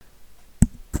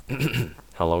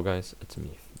Hello, guys. It's me,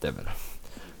 Devin.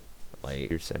 Like,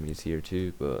 your Sammy's here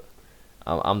too, but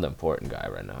I'm the important guy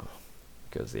right now.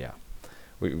 Because, yeah,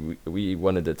 we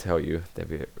wanted to tell you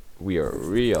that we are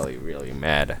really, really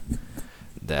mad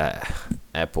that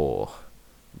Apple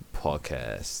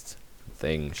podcast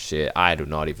thing shit. I do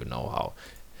not even know how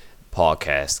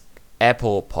podcast,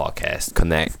 Apple podcast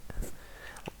connect.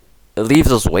 It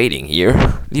leaves us waiting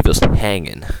here, leave us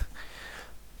hanging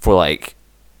for like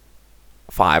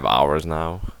 5 hours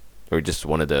now. We just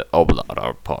wanted to upload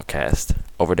our podcast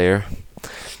over there.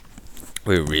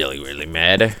 We're really, really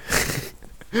mad.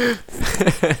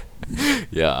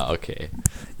 Yeah, okay.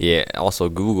 Yeah, also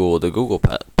the Google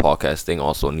podcast thing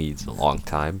also needs a long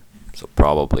time. So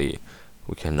probably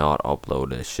we cannot upload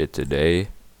this shit today.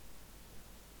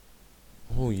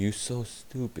 Oh, you so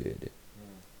stupid.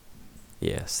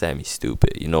 Yeah, Sammy's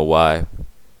stupid. You know why?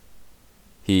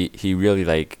 He really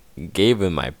like gave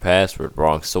him my password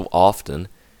wrong so often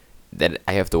that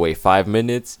I have to wait 5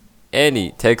 minutes. And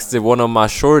he texted one of my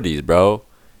shorties, bro.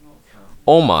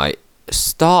 Oh my,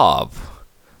 stop.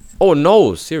 Oh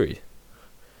no, Siri.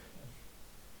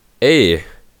 Hey,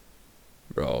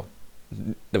 bro.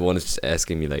 The one is just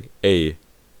asking me like, hey.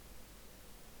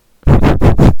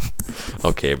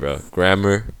 Okay, bro.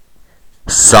 Grammar.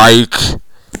 Psych.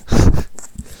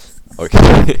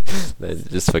 Okay, let's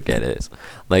just forget it.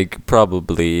 Like,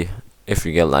 probably if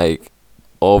you get like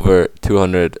over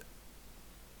 200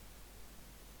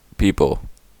 people,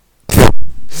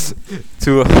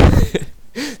 200,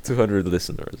 200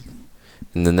 listeners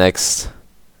in the next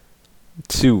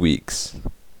 2 weeks,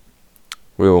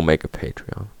 we will make a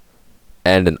Patreon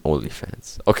and an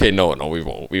OnlyFans. Okay, no, we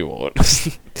won't. We won't.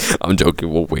 I'm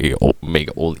joking. Make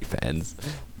OnlyFans.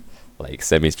 Like,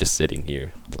 Sammy's just sitting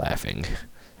here laughing.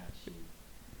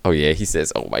 Oh yeah, he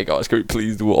says, "Oh my gosh, can we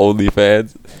please do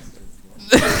OnlyFans?"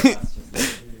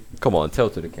 Come on, tell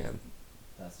to the cam.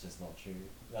 That's just not true.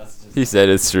 That's just He said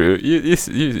it's true.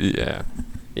 Yeah.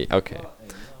 Yeah, okay.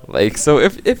 Like, so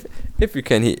if you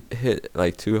can hit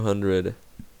like 200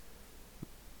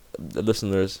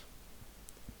 listeners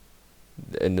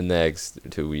in the next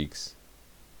 2 weeks,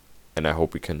 and I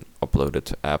hope we can upload it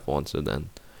to Apple until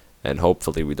then, and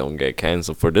hopefully we don't get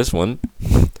canceled for this one.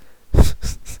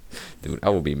 Dude, I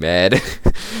will be mad.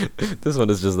 This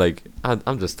one is just like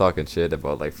I'm just talking shit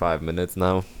about like 5 minutes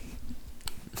now.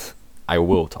 I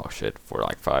will talk shit for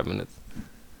like 5 minutes.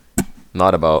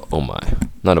 Not about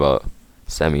not about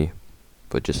Sammy,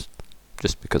 but just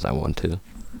because I want to.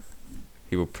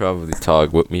 He will probably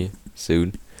talk with me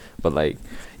soon, but like,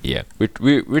 yeah,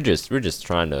 we're just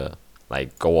trying to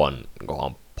like go on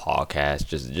podcast,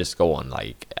 just go on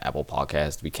like Apple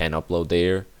Podcast. We can upload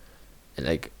there, and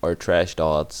like our Trash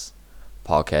Thoughts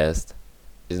podcast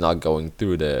is not going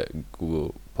through the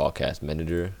Google Podcast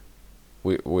Manager.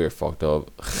 We're fucked up.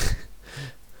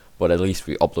 But at least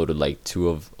we uploaded like two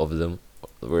of them.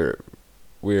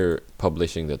 We're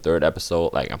publishing the third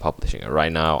episode. Like, I'm publishing it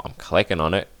right now. I'm clicking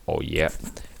on it. Oh yeah,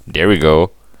 there we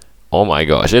go. Oh my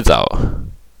gosh, it's out.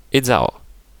 It's out.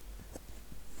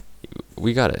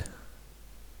 We got it.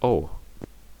 Oh,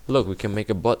 look, we can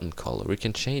make a button color. We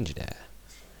can change that.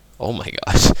 Oh my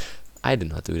gosh, I did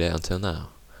not do that until now.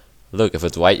 Look, if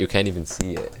it's white, you can't even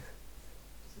see it.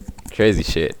 Crazy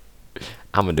shit.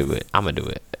 I'ma do it. I'ma do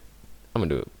it. I'm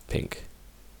gonna do it pink.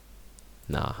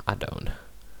 Nah, I don't.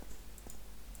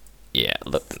 Yeah,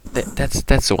 look,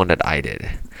 that's the one that I did.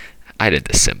 I did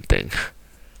the simp thing.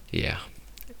 Yeah,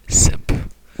 simp.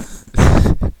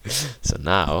 So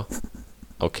now,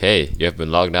 okay, you have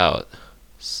been logged out.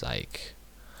 Psych.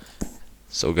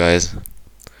 So guys,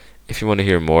 if you want to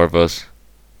hear more of us,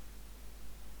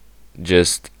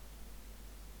 just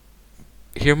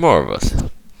hear more of us.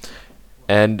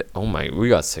 And oh my, we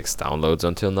got 6 downloads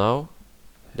until now.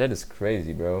 That is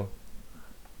crazy, bro.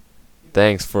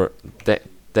 Thanks for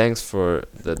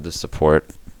the support.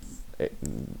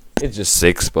 It's just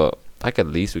 6, but like at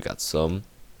least we got some.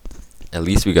 At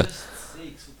least we got just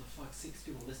six. What the fuck? 6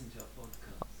 people listen to our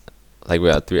podcast. like we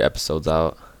got 3 episodes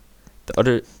out.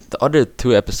 The other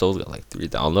 2 episodes got like 3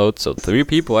 downloads. So 3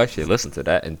 people actually listened to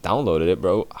that and downloaded it,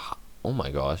 bro. Oh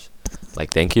my gosh.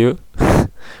 Like, thank you.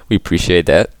 We appreciate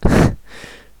that.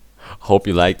 Hope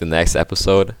you like the next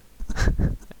episode.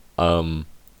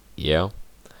 Yeah.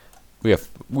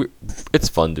 It's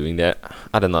fun doing that.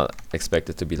 I did not expect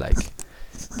it to be like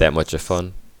that much of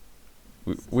fun.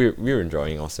 We're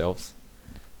enjoying ourselves.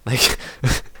 Like,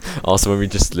 also when we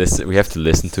just listen, we have to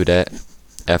listen to that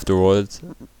afterwards.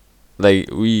 Like,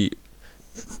 we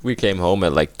came home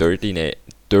at like 13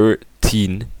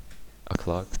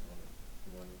 o'clock.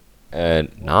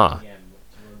 And nah,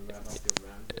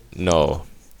 no.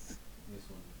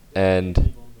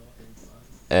 And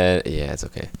and yeah, it's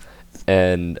okay.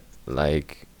 And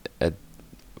like, uh,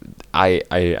 I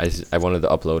wanted to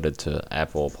upload it to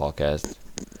Apple Podcast,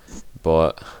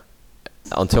 but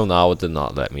until now it did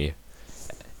not let me.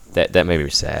 That made me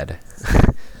sad.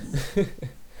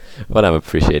 But I'm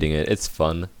appreciating it. It's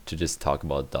fun to just talk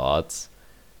about dots.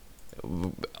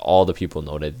 All the people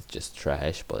know that it's just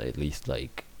trash, but at least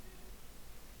like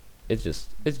it's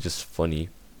just funny.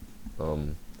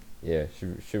 Um, yeah.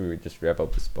 Should we just wrap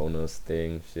up this bonus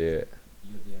thing? Shit.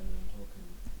 You're the only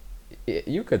one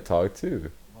talking. You could talk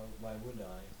too Why would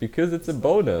I? because it's a not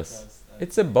bonus. because,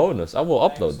 It's a bonus. I will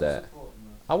thanks upload for that. supporting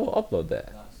us. I will upload that.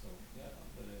 That's all. Yeah,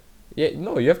 I'll put it. Yeah.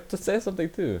 No, you have to say something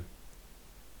too.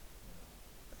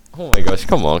 Oh my gosh!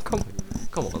 Come on!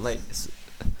 Like,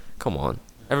 come on!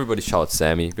 Everybody shout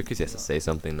Sammy because he has to say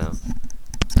something now.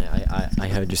 Yeah, I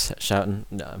heard you shouting.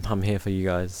 I'm here for you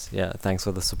guys. Yeah, thanks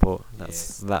for the support.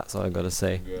 That's all I gotta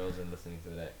say. Girls are listening to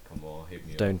that. Come on, hit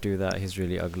me Don't do that. He's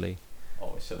really ugly.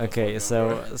 Oh, shut the Okay,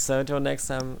 fuck up, so until next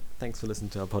time. Thanks for listening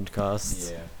to our bro.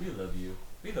 podcast. Yeah, we love you.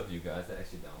 We love you guys that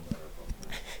actually download our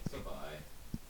podcast. So bye.